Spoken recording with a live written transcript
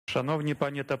Шановні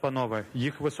пані та панове,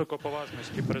 їх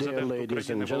високоповажності президент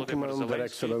України Володимир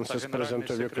Зеленський та President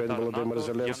of Ukraine Volodymyr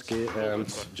Zelenskyy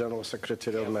and General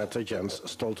Secretary of NATO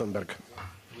Jens Stoltenberg.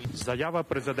 Заява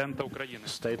президента України.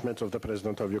 Statement of the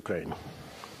President of Ukraine.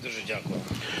 Дуже дякую,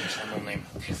 шановний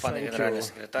пане генеральний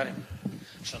секретар,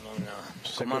 шановна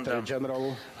команда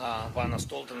пана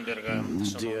Столтенберга,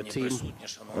 шановні присутні,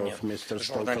 шановні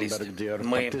журналісти.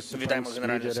 Ми вітаємо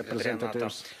генерального секретаря НАТО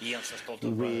Єнса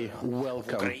Столтенберга в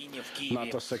Україні, в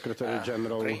Києві,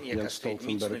 Україні, яка стоїть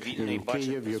міцно, вільно і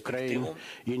бачить перспективу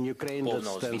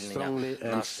повного звільнення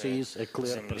нашої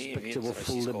землі від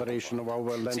російського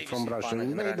окупанту. Цей візит пана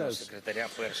генерального секретаря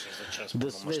перший за час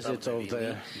повномасштабної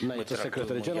війни ми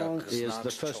трактуємо is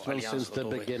the first one since the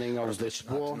beginning of this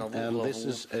war, and this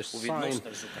is a sign,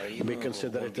 we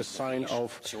consider it a sign of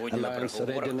alliance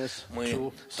readiness to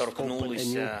open a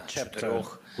new chapter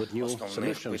with new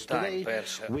solutions. Today,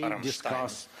 we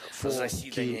discuss four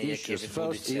key issues.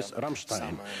 First is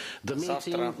Ramstein, the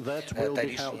meeting that will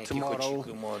be held tomorrow,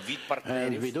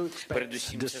 and we do expect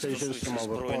decisions from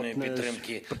our partners,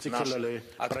 particularly,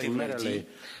 primarily,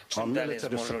 on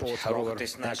military support for our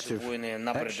active actions.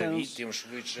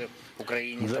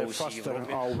 The faster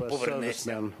our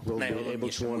servicemen will be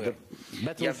able to on the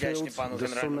battlefield, the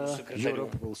sooner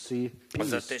Europe will see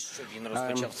peace. I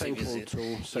am thankful to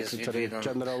Secretary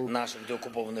General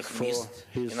for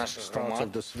his start of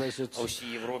this visit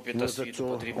with the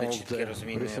tour of the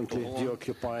recently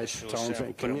deoccupied towns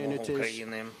and communities.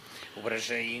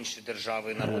 Обережає інші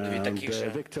держави, народові таких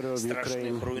же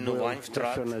страшних руйнувань,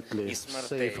 втрат і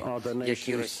смертей,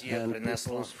 які Росія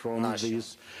принесла нашій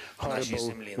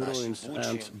землі, нашій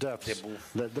Бучі, де був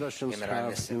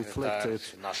генеральний секретар,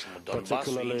 нашому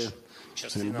Донбасу, іншим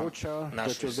частинам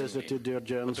нашої землі.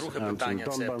 Друге питання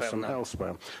 – це певна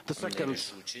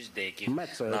нерішучість деяких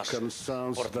наших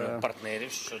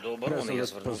партнерів щодо оборони. Я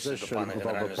звернувся до пана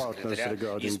генерального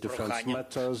секретаря із проханням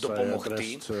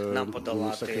допомогти нам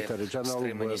подолати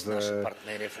стриманість наших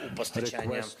партнерів у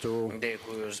постачанні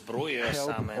деякої зброї,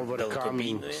 саме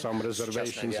далекобійної,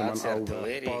 сучасної авіації,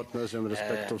 артилерії,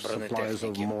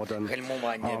 бронетехніки,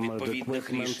 гальмування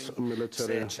відповідних рішень.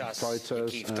 Це час,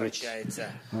 який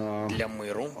втрачається для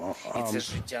миру, і це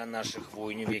життя наших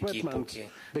воїнів, які поки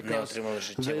не отримали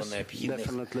життєво необхідних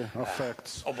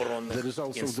оборонних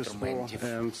інструментів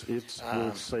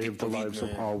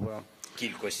відповідної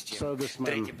кількості.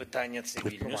 Третє питання – це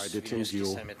Вільнюс. Вільнюський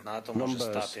саміт НАТО може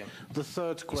стати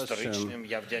історичним.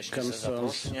 Я вдячний за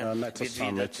запрошення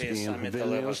відвідати саміт,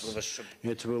 але важливо, щоб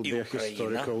і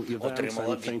Україна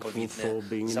отримала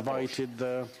відповідне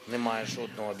запрошення. Немає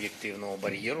жодного об'єктивного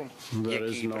бар'єру,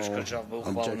 який перешкоджав би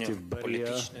ухваленню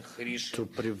політичних рішень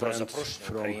про запрошення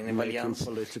України в Альянс.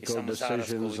 І саме зараз,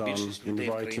 коли більшість людей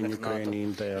в країнах НАТО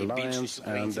і більшість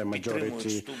українців підтримують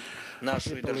вступ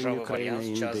нашої держави в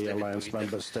Альянс, час для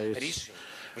відповідних рішень,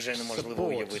 вже неможливо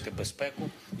уявити безпеку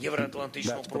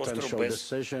євроатлантичного простору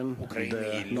без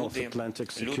України. І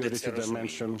люди це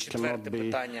розуміють. Четверте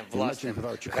питання, власне,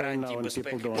 гарантії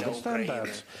безпеки для України,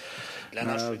 для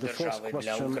нашої держави,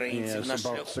 для українців на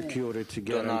шляху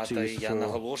до НАТО. І я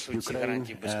наголошую, ці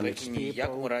гарантії безпеки ні в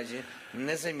якому разі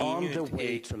не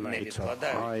замінюють і не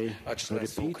відкладають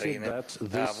членство України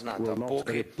в НАТО.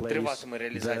 Поки триватиме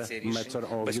реалізація рішень,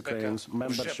 безпека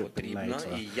вже потрібна.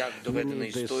 І як доведено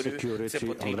історією, це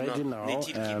потрібно не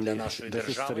тільки для нашої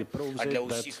держави, а для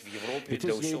усіх в Європі,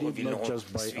 для усього вільного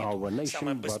світу.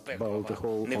 Саме безпека,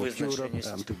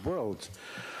 невизначеність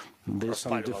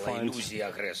розпалювала ілюзії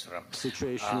агресора.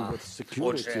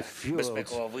 Отже,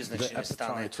 безпекова визначеність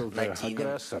стане надійним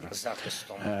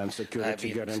захистом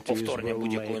від повторення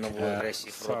будь-якої нової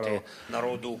агресії проти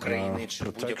народу України чи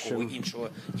будь-якого іншого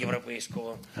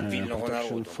європейського вільного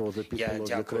народу. Я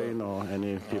дякую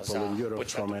за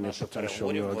початок наших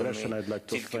переговорів. Вони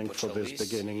тільки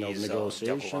почались. І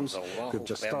дякую вам за увагу.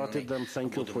 Впевнений,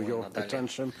 будемо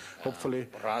надалі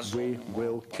разом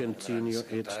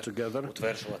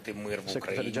утверджувати мир в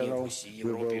Україні, в усій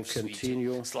Європі, в світі.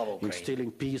 Слава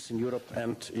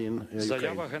Україні!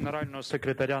 Заява генерального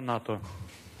секретаря НАТО.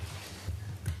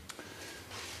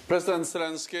 President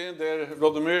Zelenskyy, dear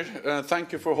Volodymyr,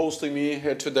 thank you for hosting me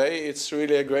here today. It's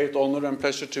really a great honor and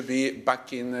pleasure to be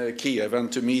back in Kyiv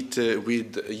and to meet with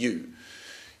you.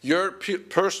 Your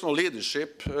personal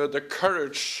leadership, the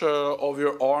courage of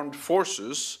your armed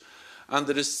forces, and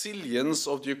the resilience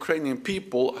of the Ukrainian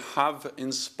people have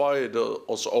inspired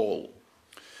us all.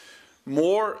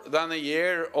 More than a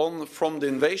year on from the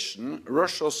invasion,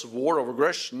 Russia's war of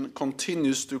aggression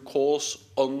continues to cause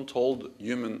untold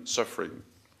human suffering.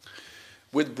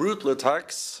 With brutal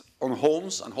attacks on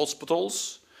homes and hospitals,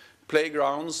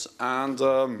 playgrounds and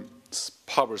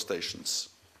power stations.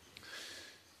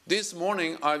 This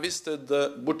morning I visited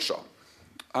Bucha,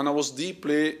 and I was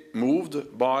deeply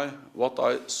moved by what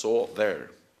I saw there.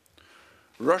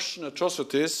 Russian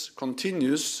atrocities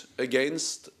continues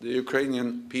against the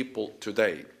Ukrainian people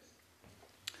today,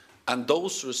 and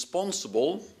those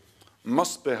responsible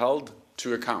must be held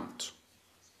to account.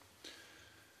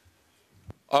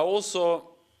 I also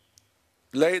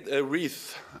laid a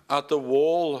wreath at the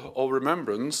wall of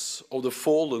remembrance of the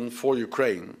fallen for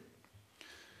Ukraine.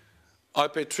 I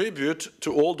pay tribute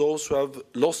to all those who have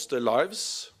lost their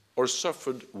lives or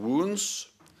suffered wounds,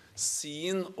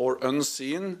 seen or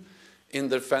unseen, in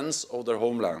defense of their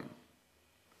homeland.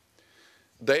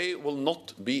 They will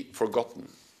not be forgotten.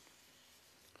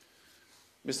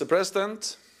 Mr.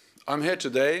 President, I'm here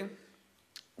today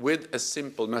with a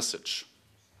simple message.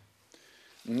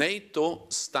 NATO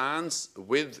stands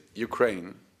with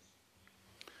Ukraine.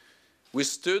 We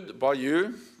stood by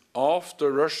you after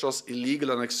Russia's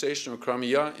illegal annexation of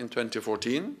Crimea in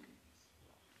 2014.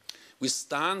 We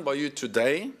stand by you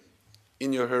today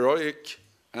in your heroic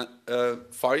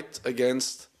fight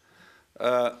against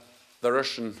the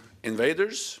Russian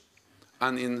invaders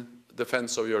and in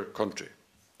defense of your country.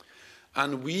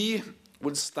 And we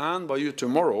will stand by you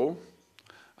tomorrow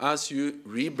as you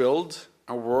rebuild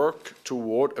and work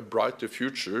toward a brighter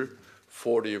future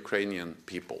for the Ukrainian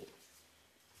people.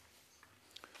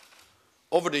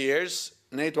 Over the years,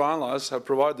 NATO allies have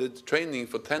provided training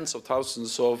for tens of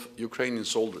thousands of Ukrainian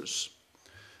soldiers.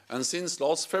 And since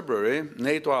last February,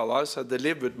 NATO allies have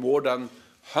delivered more than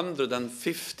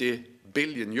 150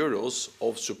 billion euros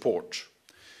of support,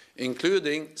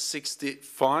 including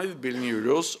 65 billion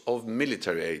euros of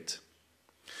military aid.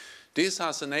 This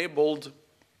has enabled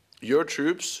your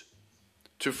troops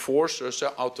to force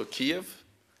Russia out of Kyiv,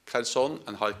 Kherson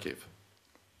and Kharkiv.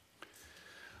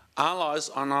 Allies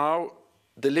are now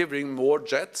delivering more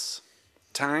jets,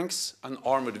 tanks and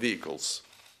armored vehicles.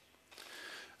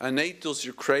 And NATO's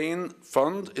Ukraine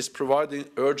Fund is providing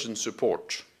urgent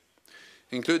support,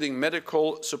 including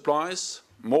medical supplies,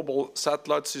 mobile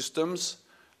satellite systems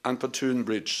and pontoon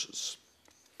bridges.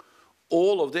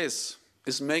 All of this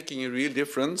is making a real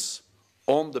difference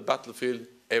on the battlefield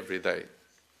every day.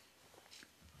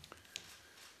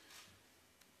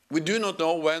 We do not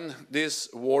know when this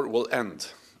war will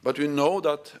end, but we know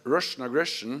that Russian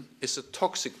aggression is a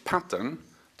toxic pattern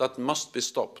that must be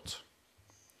stopped.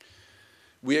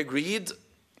 We agreed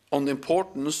on the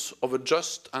importance of a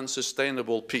just and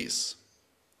sustainable peace,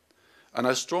 and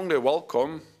I strongly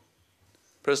welcome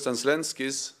President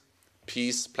Zelenskyy's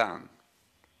peace plan.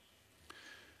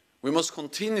 We must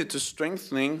continue to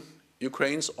strengthen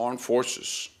Ukraine's armed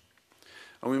forces,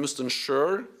 and we must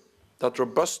ensure that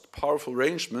robust, powerful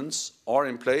arrangements are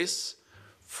in place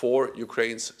for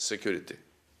Ukraine's security.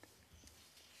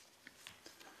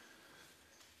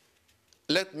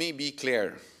 Let me be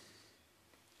clear.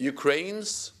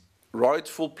 Ukraine's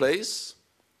rightful place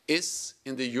is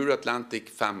in the Euro-Atlantic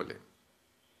family.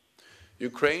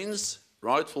 Ukraine's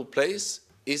rightful place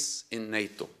is in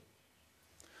NATO.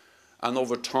 And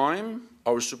over time,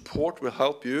 our support will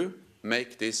help you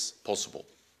make this possible.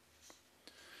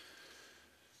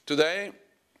 Today,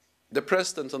 the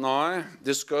President and I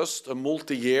discussed a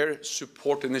multi-year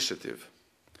support initiative.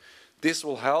 This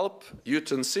will help you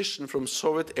transition from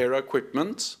Soviet-era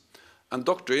equipment and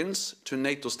doctrines to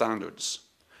NATO standards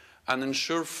and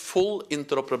ensure full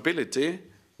interoperability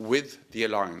with the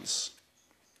alliance.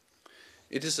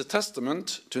 It is a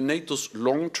testament to NATO's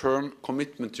long-term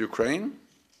commitment to Ukraine.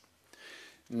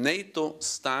 NATO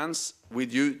stands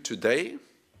with you today,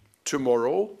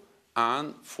 tomorrow,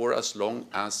 and for as long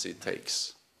as it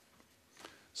takes.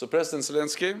 So, President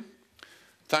Zelenskyy,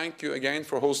 thank you again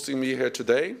for hosting me here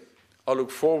today. I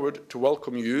look forward to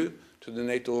welcome you to the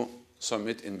NATO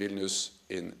summit in Vilnius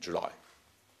in July.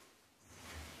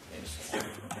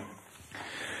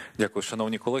 Дякую,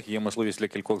 шановні колеги. Є можливість для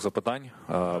кількох запитань.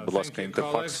 Будь ласка,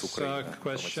 Інтерфакс Україна.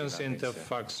 Questions,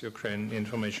 Interfax Ukraine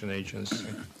Information Agency.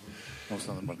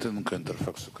 Alexander Martinenko,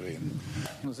 Interfax Ukraine.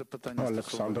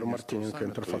 Alexander Martinenko,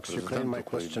 Interfax Ukraine. My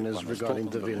question is regarding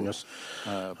the Vilnius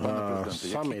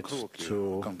summit to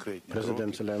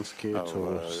President Zelenskyy, to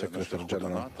Secretary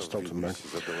General Stoltenberg.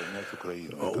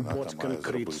 What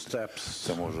concrete steps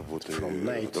from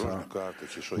NATO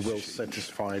will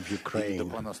satisfy Ukraine?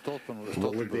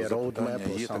 Will it be a roadmap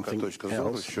or something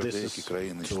else? This is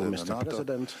to Mr.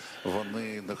 President.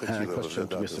 And a question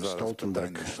to Mr.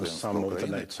 Stoltenberg. Some of the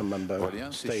NATO member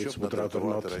states would rather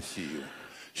not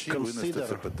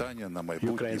consider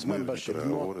Ukraine's membership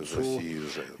not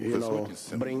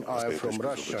to, bring oil from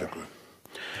Russia.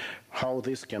 How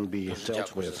this can be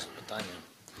dealt with?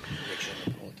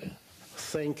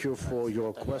 Thank you for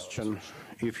your question.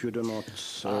 If you do not,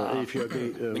 if you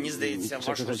agree,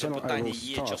 Secretary General, I will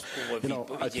start.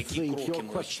 I think your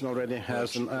question already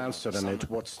has an answer in it.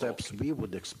 What steps we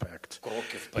would expect?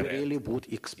 We really would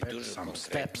expect some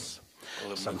steps,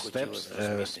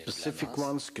 specific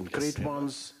ones, concrete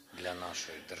ones,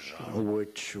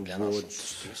 which would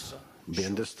be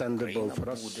understandable for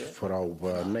us, for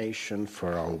our nation,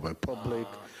 for our public,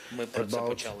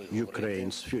 about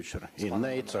Ukraine's future. In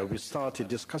NATO, we started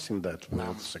discussing that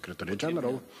with Secretary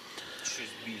General.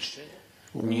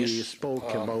 We spoke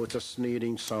about us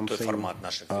needing something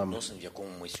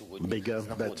bigger,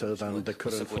 better than the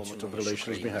current format of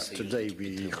relations we have today.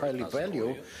 We highly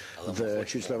value the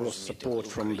huge level of support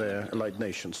from the allied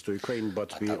nations to Ukraine, but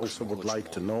we also would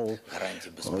like to know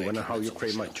when and how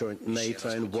Ukraine might join NATO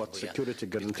and what security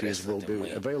guarantees will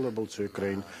be available to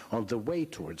Ukraine on the way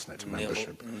towards NATO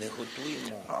membership.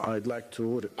 I'd like to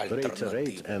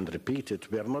reiterate and repeat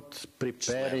it. We are not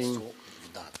preparing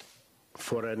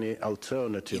for any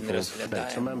alternative of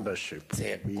NATO membership.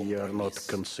 We are not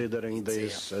considering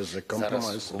this as a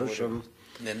compromise solution.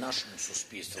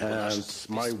 And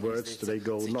my words today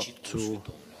go not to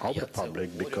our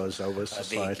public, because our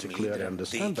society clearly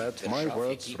understands that. My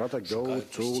words rather go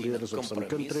to leaders of some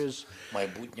countries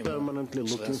permanently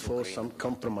looking for some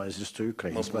compromises to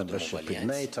Ukraine's membership in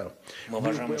NATO. We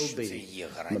will be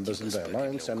members in the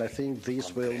alliance, and I think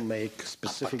these will make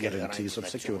specific guarantees of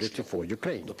security for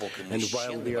Ukraine. And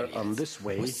while we are on this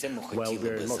way, while we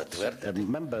are not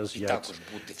members yet,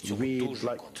 we'd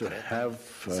like to have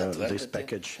this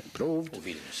package approved.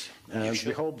 And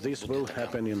we hope this will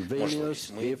happen in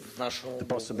Vilnius. If the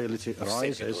possibility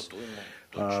arises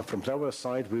from our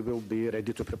side, we will be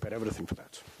ready to prepare everything for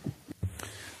that.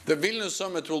 The Vilnius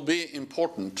summit will be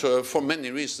important for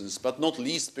many reasons, but not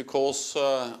least because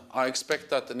I expect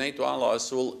that the NATO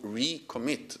allies will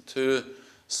recommit to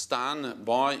stand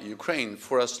by Ukraine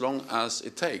for as long as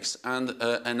it takes, and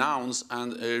announce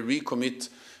and recommit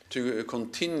to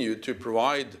continue to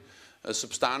provide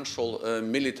substantial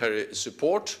military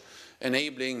support,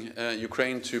 enabling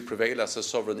Ukraine to prevail as a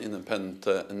sovereign independent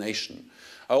nation.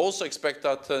 I also expect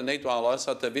that NATO allies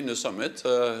at the Vilnius summit,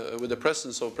 with the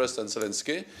presence of President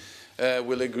Zelenskyy,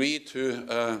 will agree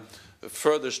to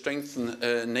further strengthen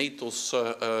NATO's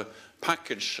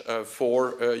package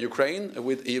for Ukraine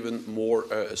with even more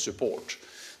support.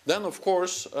 Then, of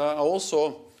course, I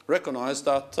also recognize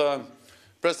that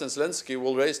President Zelenskyy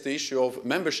will raise the issue of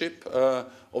membership,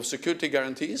 of security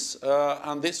guarantees,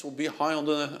 and this will be high on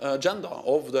the agenda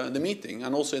of the meeting,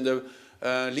 and also in the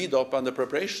lead-up and the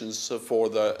preparations for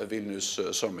the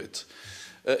Vilnius summit.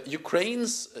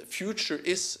 Ukraine's future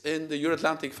is in the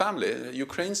Euro-Atlantic family.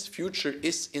 Ukraine's future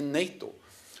is in NATO.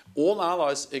 All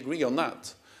allies agree on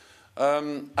that.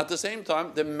 At the same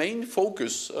time, the main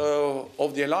focus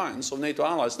of the alliance, of NATO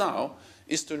allies now,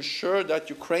 is to ensure that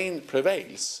Ukraine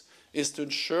prevails, is to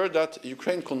ensure that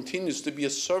Ukraine continues to be a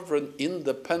sovereign,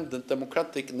 independent,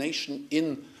 democratic nation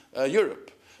in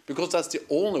Europe, because that's the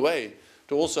only way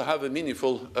to also have a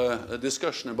meaningful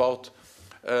discussion about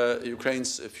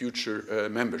Ukraine's future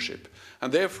membership.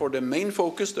 And therefore, the main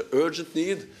focus, the urgent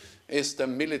need, is the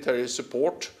military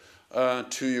support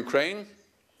to Ukraine,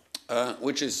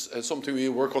 which is something we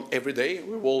work on every day.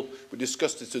 We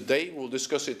discussed it today. We'll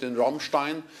discuss it in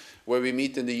Ramstein, where we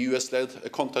meet in the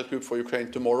US-led contact group for Ukraine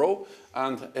tomorrow,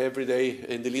 and every day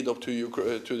in the lead-up to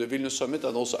the Vilnius summit,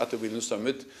 and also at the Vilnius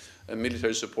summit,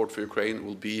 military support for Ukraine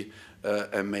will be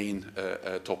a main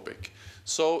topic.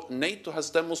 So NATO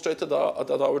has demonstrated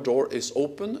that our door is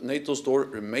open. NATO's door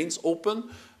remains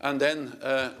open, and then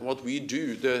what we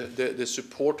do, the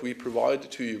support we provide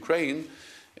to Ukraine,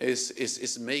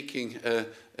 is making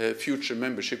future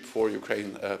membership for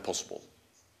Ukraine possible.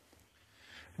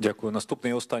 Дякую. Наступне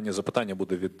і останнє запитання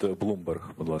буде від Bloomberg,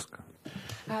 будь ласка.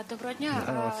 Доброго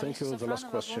дня. Thank you. The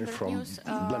last question from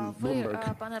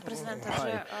Bloomberg. Пане президенте,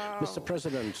 Hi, Mr.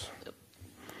 President.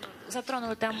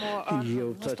 затронули тему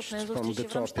наступної зустрічі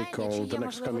в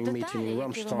Рамштайні. Чи є,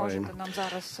 можливо, деталі, які ви можете нам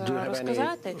зараз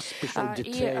розказати? І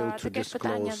таке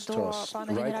питання до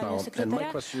пана генерального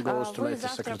секретаря. Ви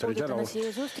завтра будете на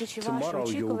цій зустрічі. Ваші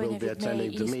очікування від неї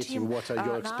і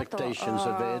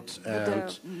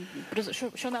з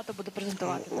чим що НАТО буде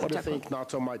презентувати?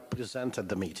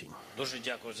 Дуже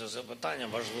дякую за запитання.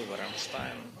 Важливо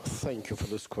Рамштайн. Thank you for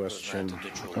this question.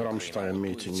 Ramstein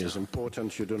meeting is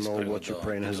important. You don't know what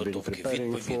Ukraine has been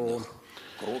preparing for.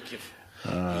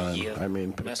 I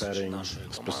mean, preparing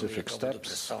specific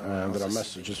steps, and there are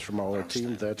messages from our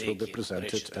team that will be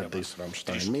presented at this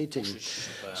Ramstein meeting.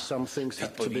 Some things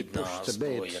have to be pushed a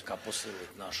bit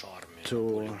to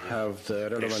have the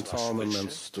relevant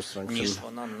armaments to strengthen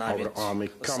our army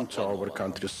come to our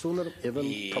country sooner,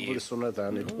 even probably sooner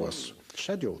than it was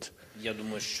scheduled. Я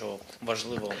думаю, що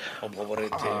важливо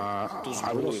обговорити ту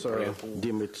I would зброю, про also яку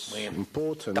deem it ми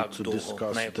important так to довго,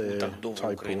 discuss на яку the так довго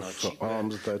type Україна of очікує,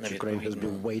 arms that на Ukraine has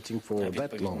been waiting for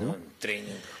that long.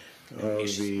 тренінг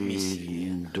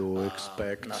We do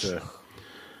expect наших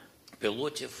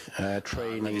пілотів,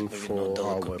 training for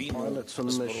our pilots on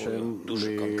mission. We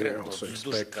also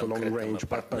expect for long-range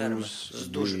weapons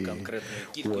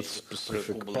with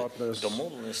specific partners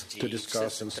to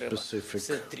discuss and specific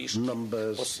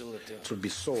numbers to be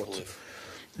sought.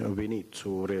 We need to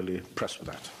really press for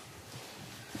that.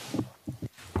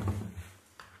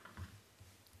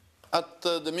 At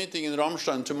the meeting in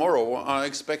Ramstein tomorrow, I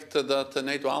expect that the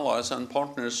NATO allies and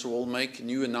partners will make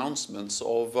new announcements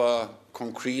of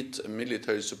concrete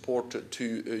military support to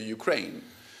Ukraine.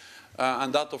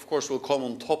 And that, of course, will come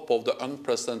on top of the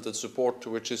unprecedented support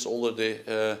which has already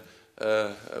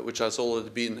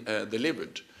been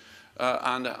delivered.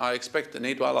 And I expect the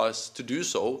NATO allies to do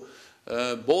so,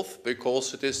 both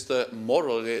because it is the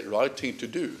morally right thing to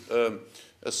do.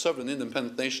 A sovereign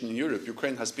independent nation in Europe,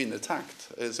 Ukraine has been attacked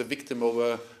as a victim of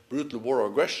a brutal war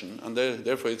of aggression, and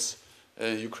therefore it's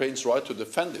Ukraine's right to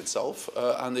defend itself,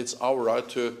 and it's our right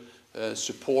to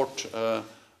support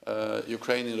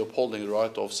Ukraine in upholding the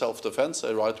right of self-defense,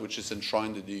 a right which is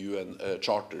enshrined in the UN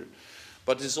Charter.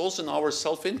 But it's also in our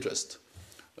self-interest,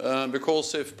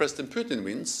 because if President Putin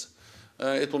wins,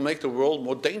 it will make the world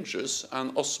more dangerous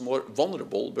and us more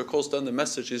vulnerable, because then the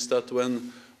message is that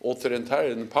when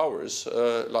authoritarian powers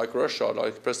like Russia,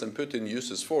 like President Putin,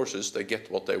 uses forces, they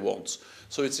get what they want.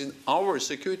 So it's in our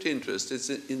security interest, it's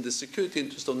in the security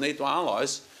interest of NATO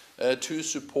allies to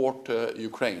support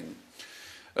Ukraine.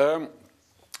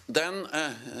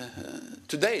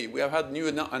 Today we have had new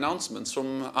announcements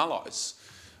from allies.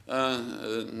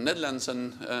 Netherlands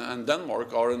and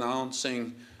Denmark are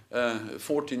announcing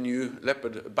 40 new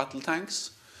Leopard battle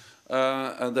tanks.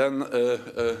 And then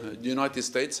the United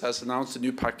States has announced a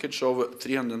new package of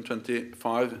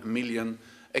 $325 million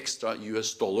extra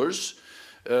US dollars,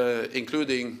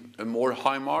 including more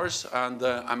HIMARS and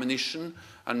ammunition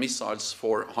and missiles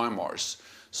for HIMARS.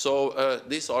 So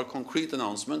these are concrete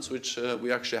announcements which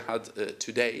we actually had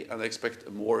today, and I expect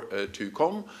more to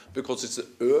come, because it's an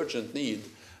urgent need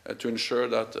to ensure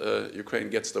that Ukraine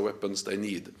gets the weapons they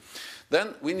need.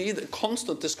 Then we need a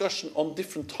constant discussion on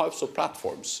different types of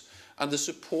platforms. And the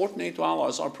support NATO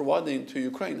allies are providing to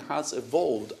Ukraine has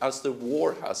evolved as the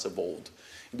war has evolved.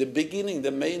 In the beginning,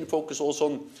 the main focus was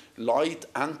on light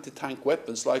anti-tank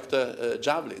weapons like the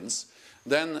javelins.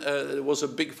 Then there was a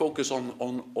big focus on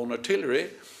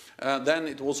artillery. Then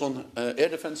it was on air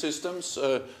defense systems,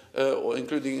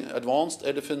 including advanced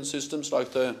air defense systems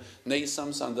like the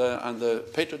NASAMS and the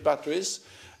Patriot batteries.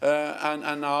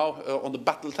 And now on the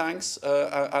battle tanks,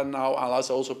 and now allies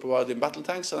are also providing battle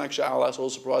tanks, and actually allies are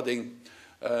also providing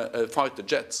fighter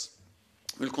jets.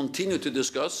 We'll continue to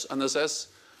discuss and assess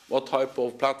what type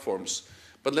of platforms.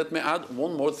 But let me add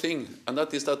one more thing, and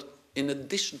that is that in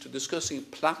addition to discussing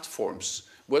platforms,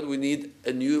 whether we need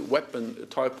a new weapon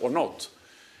type or not,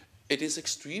 it is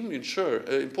extremely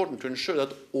important to ensure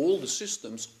that all the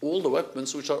systems, all the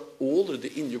weapons which are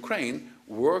already in Ukraine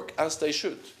work as they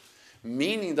should.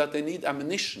 Meaning that they need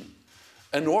ammunition,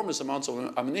 enormous amounts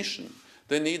of ammunition.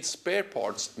 They need spare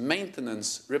parts,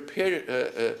 maintenance, repair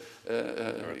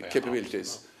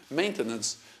capabilities,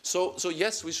 maintenance. So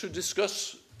yes, we should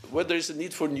discuss whether there is a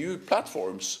need for new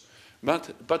platforms,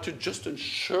 but to just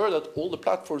ensure that all the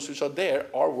platforms which are there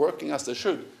are working as they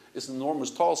should is an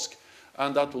enormous task,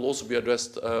 and that will also be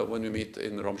addressed when we meet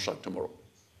in Ramstein tomorrow.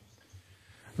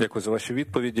 Дякую за ваші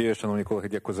відповіді, шановні колеги.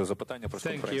 Дякую за запитання.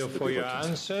 Thank you for your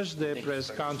answers. The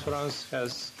press conference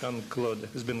has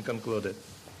been concluded.